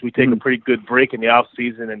even us, we take a pretty good break in the off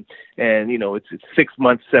season, and it's a 6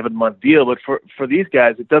 month, 7 month deal. But for these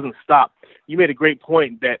guys, it doesn't stop. You made a great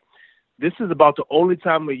point that this is about the only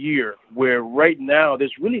time of year where right now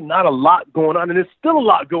there's really not a lot going on, and there's still a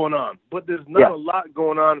lot going on, but there's not a lot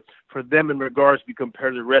going on for them in regards to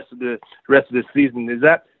compare to the rest of the season.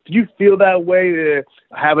 Do you feel that way,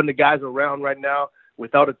 having the guys around right now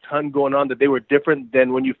without a ton going on, that they were different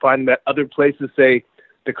than when you find them at other places, say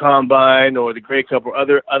the Combine or the Grey Cup or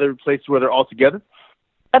other places where they're all together?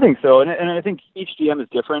 I think so, and I think each GM is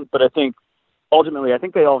different, but I think ultimately,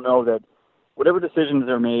 they all know that whatever decisions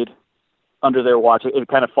are made under their watch, it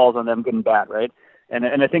kind of falls on them good and bad, right?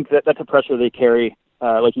 And I think that's a pressure they carry,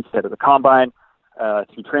 like you said, at the Combine,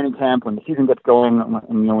 through training camp, when the season gets going,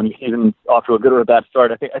 and when your season's off to a good or a bad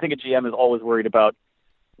start. I think a GM is always worried about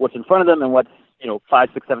what's in front of them and what's 5,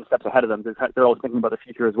 6, 7 steps ahead of them. They're always thinking about the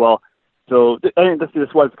future as well. So I think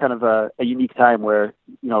this was kind of a unique time where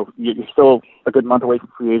you're still a good month away from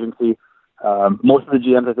free agency. Most of the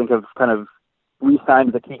GMs, I think, have kind of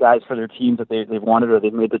re-signed the key guys for their teams that they've wanted, or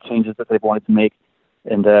they've made the changes that they've wanted to make.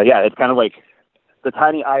 And it's kind of like the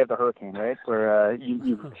tiny eye of the hurricane, right? Where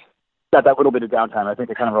you've got that little bit of downtime. I think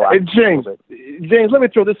it kind of relaxes. James, let me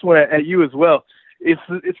throw this one at you as well.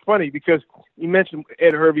 it's funny because you mentioned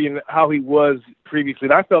Ed Hervey and how he was previously,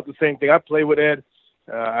 and I felt the same thing. I played with Ed.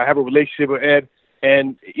 I have a relationship with Ed,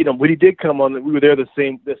 and when he did come on, we were there the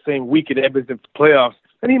same week in Edmonton playoffs,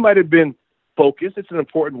 and he might have been focused. It's an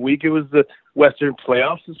important week. It was the Western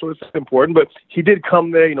playoffs, so it's important. But he did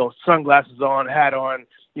come there, sunglasses on, hat on,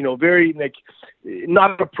 very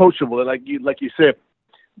not approachable, like you said.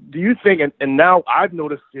 Do you think, and now I've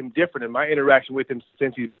noticed him different in my interaction with him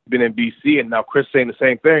since he's been in BC, and now Chris saying the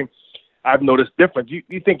same thing, I've noticed different. Do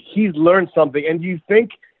you think he's learned something, and do you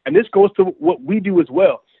think, and this goes to what we do as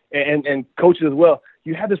well, and coaches as well,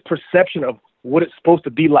 you have this perception of what it's supposed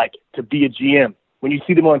to be like to be a GM when you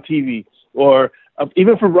see them on TV, or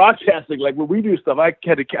even for broadcasting, like when we do stuff, I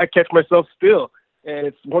catch myself still. And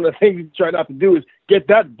it's one of the things you try not to do is get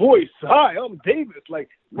that voice. Hi, I'm Davis. Like,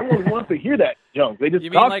 no one wants to hear that junk. They just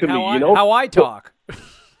talk to me, how I talk.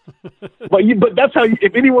 But that's how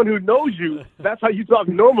if anyone who knows you, that's how you talk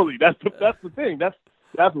normally. That's the thing.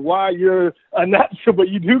 That's why you're a natural, but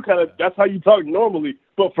you do that's how you talk normally.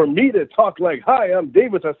 But for me to talk like, hi, I'm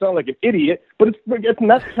Davis, I sound like an idiot. But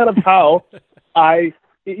that's kind of how I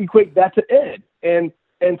equate that to Ed.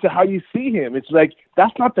 And to how you see him. It's like,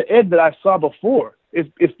 that's not the Ed that I saw before.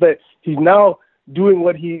 It's that he's now doing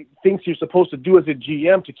what he thinks you're supposed to do as a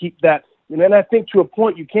GM to keep that. And I think to a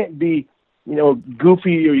point, you can't be,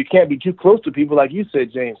 goofy, or you can't be too close to people, like you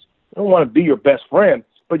said, James. I don't want to be your best friend,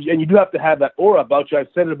 and you do have to have that aura about you. I've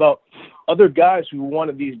said it about other guys who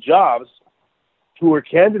wanted these jobs, who were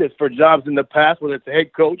candidates for jobs in the past, whether it's a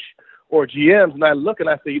head coach or GMs, and I look and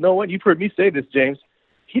I say, you know what? You've heard me say this, James.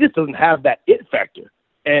 He just doesn't have that it factor.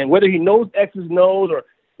 And whether he knows X's and O's, or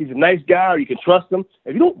he's a nice guy, or you can trust him,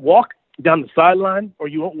 if you don't walk down the sideline, or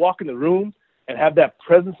you don't walk in the room and have that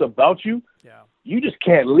presence about you, you just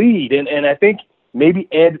can't lead. And I think maybe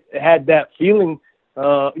Ed had that feeling,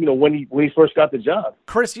 when he first got the job.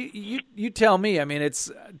 Chris, you tell me. I mean,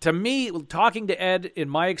 it's, to me, talking to Ed, in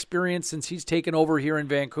my experience since he's taken over here in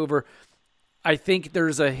Vancouver, I think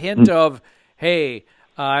there's a hint of, hey,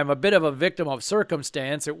 I'm a bit of a victim of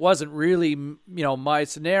circumstance. It wasn't really, my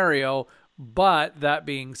scenario. But that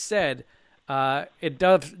being said, it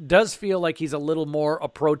does feel like he's a little more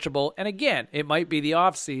approachable. And again, it might be the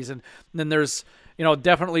off season. And then there's,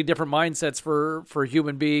 definitely different mindsets for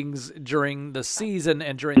human beings during the season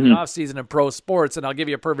and during the off season in pro sports. And I'll give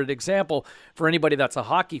you a perfect example for anybody that's a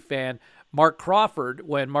hockey fan. Mark Crawford,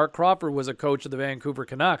 when Mark Crawford was a coach of the Vancouver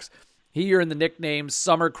Canucks, he earned the nicknames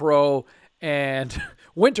Summer Crow and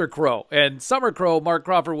Winter Crow. And Summer Crow, Mark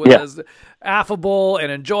Crawford was affable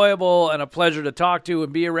and enjoyable and a pleasure to talk to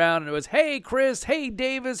and be around. And it was, hey, Chris, hey,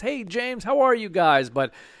 Davis, hey, James, how are you guys?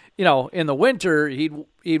 But, in the winter,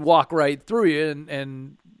 he'd walk right through you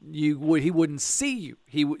and he wouldn't see you.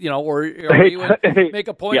 He would make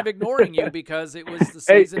a point of ignoring you because it was the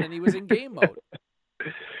season and he was in game mode.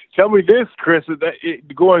 Tell me this, Chris,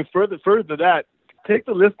 going further to that, take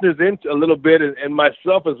the listeners into a little bit and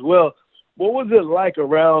myself as well. What was it like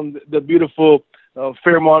around the beautiful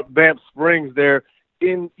Fairmont Banff Springs there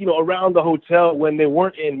around the hotel when they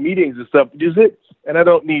weren't in meetings and stuff? Is it, and I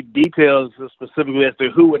don't need details specifically as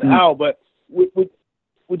to who and how, but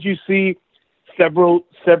would you see several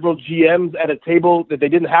GMs at a table that they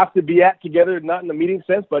didn't have to be at together, not in the meeting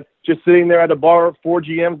sense, but just sitting there at a bar, 4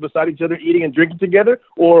 GMs beside each other, eating and drinking together?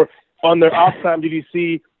 Or on their off time, did you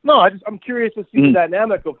see? No, I'm curious to see the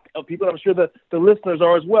dynamic of people. I'm sure the listeners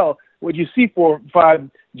are as well. Would you see 4 or 5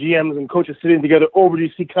 GMs and coaches sitting together, or would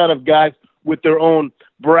you see kind of guys with their own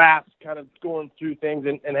brass kind of going through things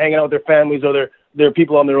and hanging out with their families or their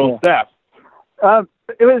people on their own staff?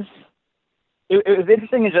 It was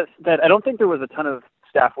interesting in just that I don't think there was a ton of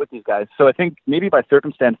staff with these guys. So I think maybe by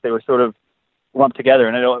circumstance they were sort of lumped together.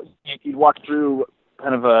 And I know you'd walk through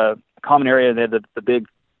kind of a common area. They had the big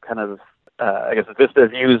kind of, vista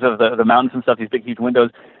views of the mountains and stuff, these big, huge windows,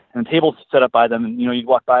 and tables set up by them. And, you'd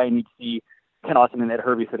walk by and you'd see Ken Austin and Ed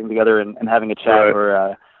Hervey sitting together and having a chat, right.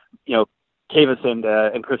 Or, Kavis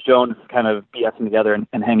and Chris Jones kind of BSing together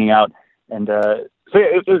and hanging out. And so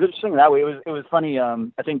it was interesting that way. It was funny.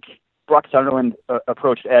 I think Brock Sunderland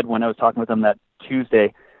approached Ed when I was talking with him that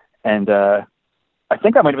Tuesday, and I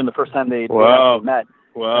think that might have been the first time they met.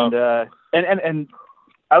 Wow. And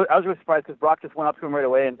I was really surprised because Brock just went up to him right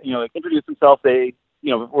away and introduced himself. They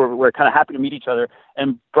were kind of happy to meet each other,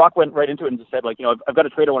 and Brock went right into it and just said I've got a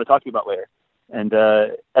trade I want to talk to you about later. And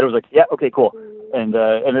Ed was like, yeah, okay, cool. And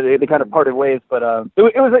they kind of parted ways, but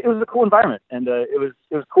it was a cool environment, and it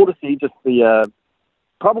was cool to see just the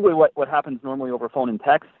probably what happens normally over phone and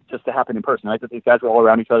text just to happen in person, right? That these guys are all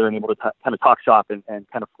around each other and able to kind of talk shop and kind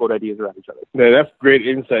of float ideas around each other. Yeah, that's great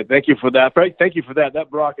insight. Thank you for that. Frank, thank you for that. That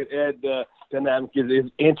Brock and Ed dynamic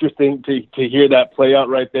is interesting to hear that play out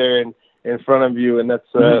right there in front of you, and that's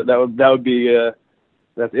that would be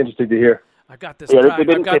that's interesting to hear. I got this. Yeah,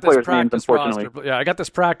 I got this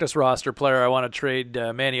practice roster player I want to trade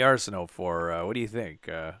Manny Arsenault for. What do you think?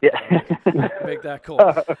 Make that cool.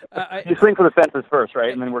 You swing for the fences first,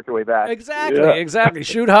 right, and then work your way back. Exactly.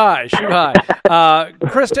 Shoot high.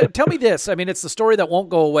 Chris, tell me this. I mean, it's the story that won't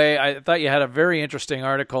go away. I thought you had a very interesting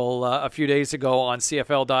article a few days ago on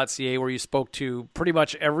CFL.ca where you spoke to pretty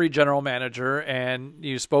much every general manager, and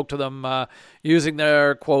you spoke to them using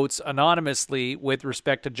their quotes anonymously with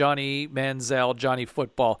respect to Johnny Manziel, Johnny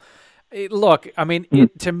Football. Look, I mean,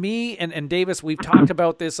 to me and Davis, we've talked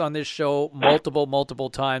about this on this show multiple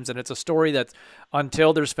times, and it's a story that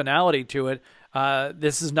until there's finality to it,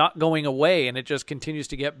 this is not going away, and it just continues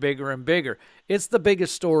to get bigger and bigger. It's the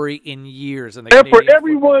biggest story in years. And for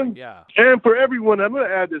everyone, I'm going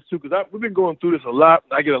to add this too, because we've been going through this a lot.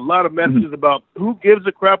 I get a lot of messages about who gives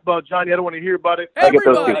a crap about Johnny. I don't want to hear about it.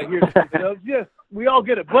 Everybody. Yes, we all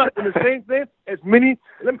get it. But in the same thing, as many,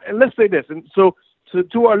 and let's say this, and so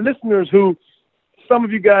to our listeners who, some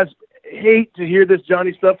of you guys hate to hear this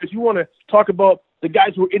Johnny stuff, if you want to talk about the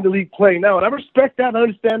guys who are in the league playing now, and I respect that and I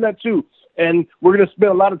understand that too. And we're going to spend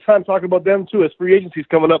a lot of time talking about them too as free agency's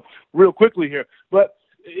coming up real quickly here. But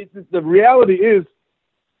the reality is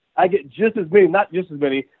I get just as many, not just as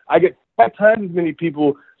many, I get 5 times as many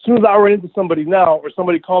people. As soon as I run into somebody now or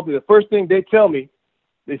somebody calls me, the first thing they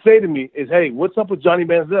say to me is, hey, what's up with Johnny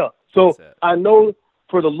Manziel? So I know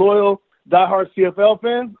for the loyal, diehard CFL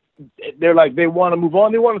fans, they're like, they want to move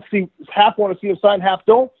on. They want to see, half want to see him sign, half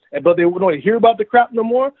don't, but they don't want to hear about the crap no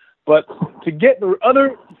more. But to get the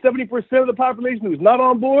other 70% of the population who's not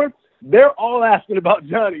on board, they're all asking about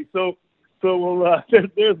Johnny. So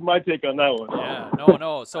there's my take on that one. Yeah,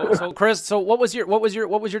 no. So Chris, what was your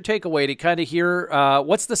takeaway to kind of hear?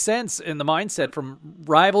 What's the sense in the mindset from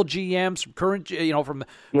rival GMs, from current, from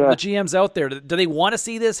the GMs out there? Do they want to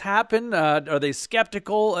see this happen? Are they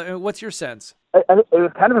skeptical? What's your sense? It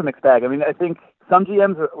was kind of a mixed bag. I mean, I think some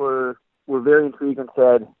GMs were very intrigued and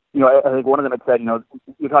said, I think one of them had said,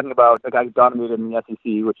 you're talking about a guy who dominated in the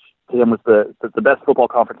SEC, which to him was the best football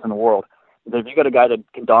conference in the world. If you got a guy that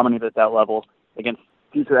can dominate at that level against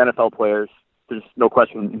future NFL players, there's no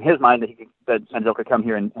question in his mind that Manziel could come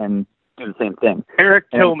here and do the same thing. Eric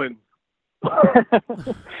Tillman.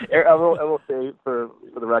 I will say for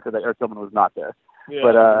the record that Eric Tillman was not there. Yeah,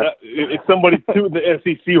 but if somebody tooted the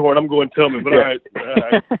SEC horn, I'm going Tillman. But all right.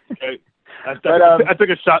 I took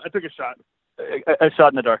a shot. A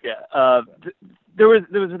shot in the dark, yeah. There was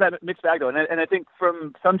that mixed bag though, and I think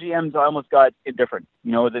from some GMs I almost got indifferent.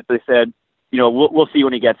 That they said, we'll see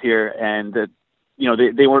when he gets here, and that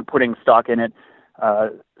they weren't putting stock in it.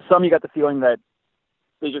 Some you got the feeling that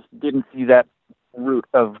they just didn't see that route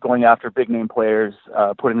of going after big name players,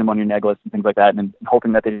 putting them on your neg list and things like that, and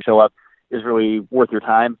hoping that they show up is really worth your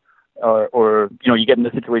time. Or you get in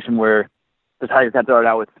a situation where the Tigers had started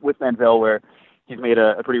out with Manziel, where he's made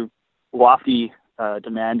a pretty lofty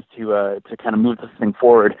demand to kind of move this thing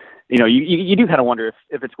forward. You do kind of wonder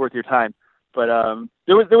if it's worth your time. But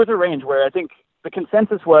there was a range where I think the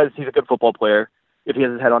consensus was he's a good football player if he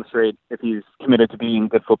has his head on straight, if he's committed to being a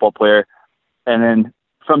good football player, and then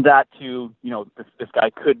from that to this guy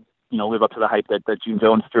could live up to the hype that Gene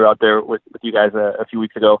Jones threw out there with you guys a few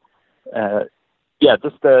weeks ago.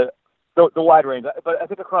 Just the wide range, but I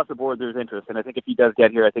think across the board there's interest, and I think if he does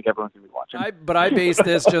get here, I think everyone's going to be watching. But I base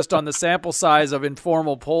this just on the sample size of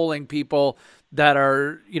informal polling people that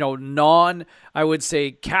are, I would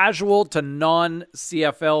say casual to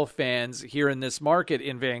non-CFL fans here in this market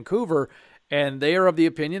in Vancouver, and they are of the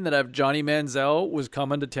opinion that if Johnny Manziel was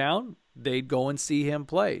coming to town, they'd go and see him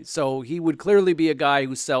play. So he would clearly be a guy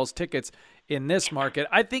who sells tickets in this market.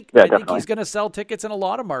 I think he's going to sell tickets in a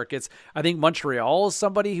lot of markets. I think Montreal is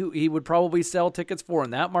somebody who he would probably sell tickets for in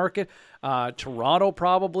that market. Toronto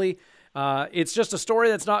probably. It's just a story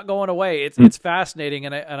that's not going away. It's fascinating,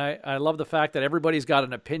 and I love the fact that everybody's got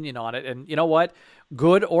an opinion on it. And you know what?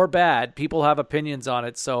 Good or bad, people have opinions on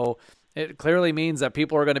it. So it clearly means that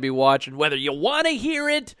people are going to be watching, whether you want to hear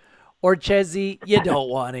it or Chezzy, you don't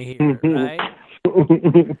want to hear it,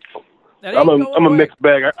 right? I'm a mixed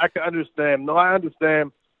bag. I can understand. No, I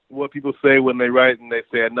understand what people say when they write and they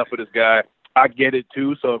say enough of this guy. I get it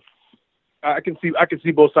too. So I can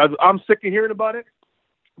see both sides. I'm sick of hearing about it,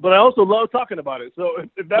 but I also love talking about it. So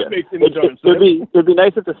if that makes any difference, it'd be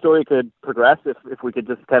nice if the story could progress. If we could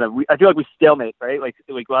just kind of, I feel like we stalemate, right? Like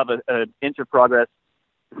we'll have an inch of progress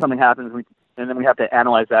something happens, and then we have to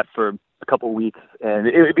analyze that for a couple of weeks. And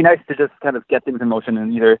it would be nice to just kind of get things in motion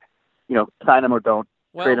and either, sign them or don't,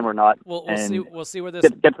 trade them or not. We'll see where this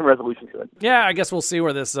get some resolution to it. Yeah, I guess we'll see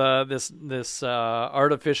where this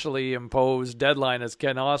artificially imposed deadline, as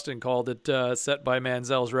Ken Austin called it, set by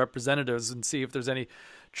Manziel's representatives, and see if there's any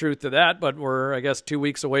truth to that. But we're, I guess, 2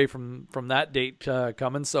 weeks away from that date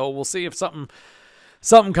coming, so we'll see if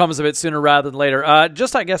something comes of it sooner rather than later.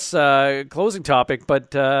 Just, I guess, closing topic,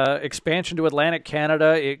 but expansion to Atlantic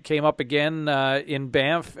Canada, it came up again in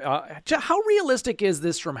Banff. How realistic is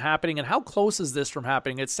this from happening, and how close is this from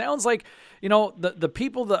happening? It sounds like, the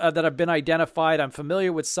people that have been identified, I'm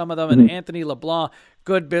familiar with some of them, and Anthony LeBlanc,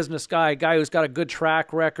 good business guy who's got a good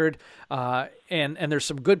track record, and there's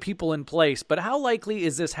some good people in place. But how likely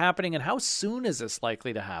is this happening, and how soon is this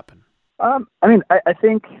likely to happen? I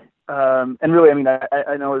think... and really,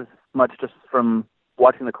 I know as much just from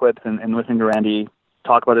watching the clips and listening to Randy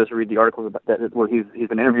talk about this or read the articles where he's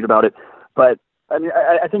been interviewed about it. But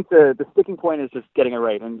I think the sticking point is just getting it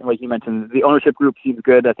right. And like you mentioned, the ownership group seems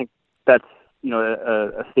good. I think that's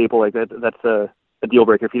a staple. Like that's a deal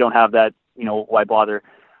breaker. If you don't have that, why bother?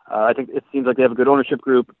 I think it seems like they have a good ownership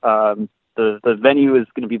group. The venue is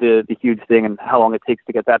going to be the huge thing, and how long it takes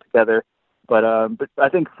to get that together. But I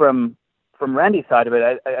think from Randy's side of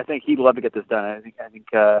it, I think he'd love to get this done. I think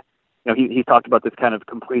he's talked about this kind of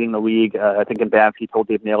completing the league. I think in Banff he told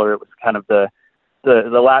Dave Naylor it was kind of the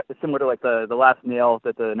last, similar to like the last nail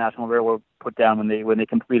that the National Railroad put down when they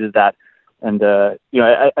completed that. And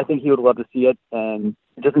I think he would love to see it. And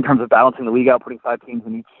just in terms of balancing the league out, putting 5 teams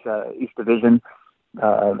in each division,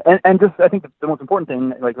 and just I think the most important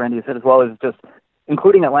thing, like Randy said as well, is just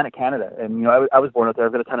including Atlantic Canada. And I was born out there.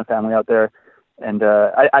 I've got a ton of family out there. And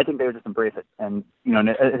I think they would just embrace it. And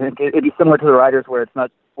I think it'd be similar to the Riders, where it's not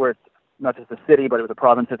just a city, but it was a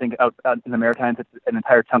province. I think out in the Maritimes, it's an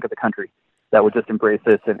entire chunk of the country that would just embrace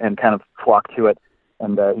this and kind of flock to it.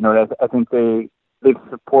 And I think they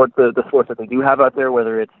support the sports that they do have out there,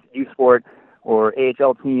 whether it's youth sport or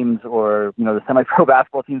AHL teams or the semi-pro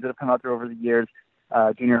basketball teams that have come out there over the years,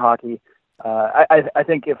 junior hockey. I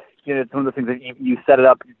think if it's one of the things that you set it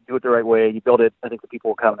up, you do it the right way, you build it, I think the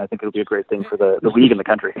people will come, and I think it'll be a great thing for the league and the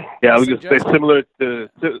country. Yeah, I was going to say similar to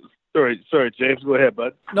sorry, James, go ahead,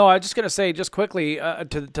 bud. No, I was just going to say, just quickly,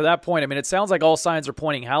 to that point, it sounds like all signs are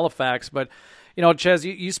pointing Halifax, but Ches,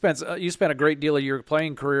 you spent a great deal of your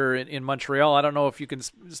playing career in Montreal. I don't know if you can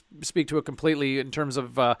speak to it completely in terms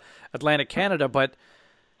of Atlantic Canada, but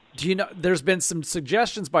there's been some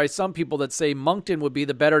suggestions by some people that say Moncton would be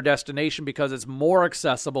the better destination because it's more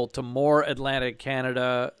accessible to more Atlantic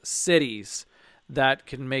Canada cities that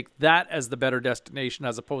can make that as the better destination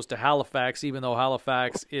as opposed to Halifax, even though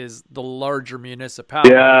Halifax is the larger municipality.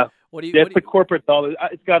 Yeah. The corporate dollar.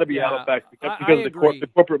 It's got to be Halifax because the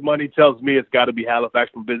corporate money tells me it's got to be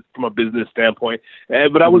Halifax from a business standpoint.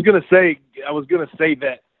 But I was going to say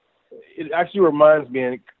that it actually reminds me,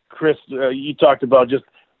 and Chris, you talked about just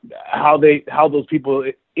how those people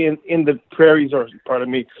in the prairies, or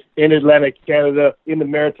in Atlantic Canada, in the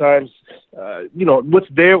Maritimes, what's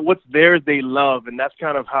theirs they love, and that's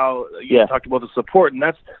kind of how you talked about the support, and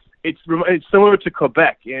it's similar to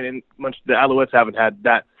Quebec, and the Alouettes haven't had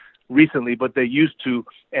that recently, but they used to,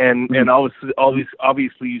 and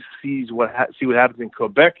obviously you see what happens in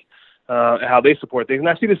Quebec, how they support things, and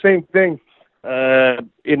I see the same thing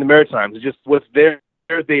in the Maritimes. It's just what's theirs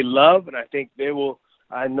they love, and I think they will.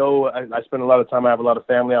 I know I spend a lot of time. I have a lot of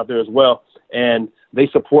family out there as well, and they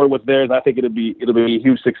support what's theirs. And I think it'll be a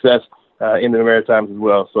huge success in the Maritimes as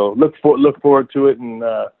well. So look forward to it, and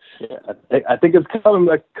I think it's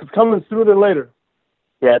coming sooner than later.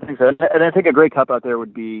 Yeah, I think so. And I think a Grey Cup out there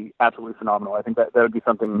would be absolutely phenomenal. I think that would be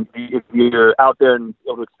something, if you're out there and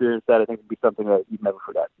able to experience that, I think it would be something that you'd never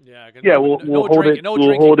forget. We'll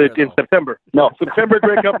hold it in September. No. September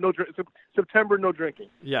Grey Cup, September, no drinking.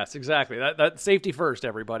 Yes, exactly. That safety first,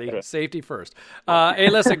 everybody. Yeah. Safety first.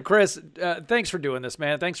 Hey, listen, Chris, thanks for doing this,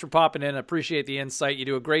 man. Thanks for popping in. I appreciate the insight. You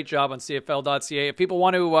do a great job on CFL.ca. If people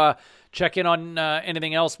want to check in on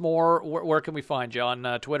anything else more, where can we find you?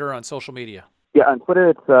 On Twitter, on social media? Yeah, on Twitter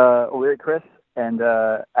it's O'Leary Chris, and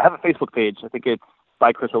I have a Facebook page. I think it's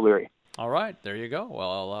by Chris O'Leary. All right, there you go.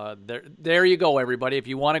 Well, there you go, everybody. If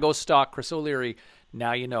you want to go stalk Chris O'Leary,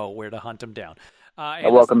 now you know where to hunt him down.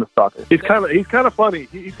 Welcome to stalkers. He's kind of funny.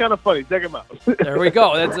 He's kind of funny. Check him out. There we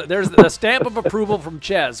go. There's the stamp of approval from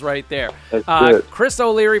Ches right there. Chris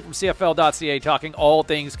O'Leary from CFL.ca talking all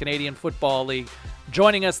things Canadian Football League,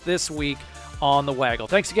 joining us this week on The Waggle.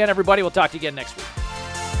 Thanks again, everybody. We'll talk to you again next week.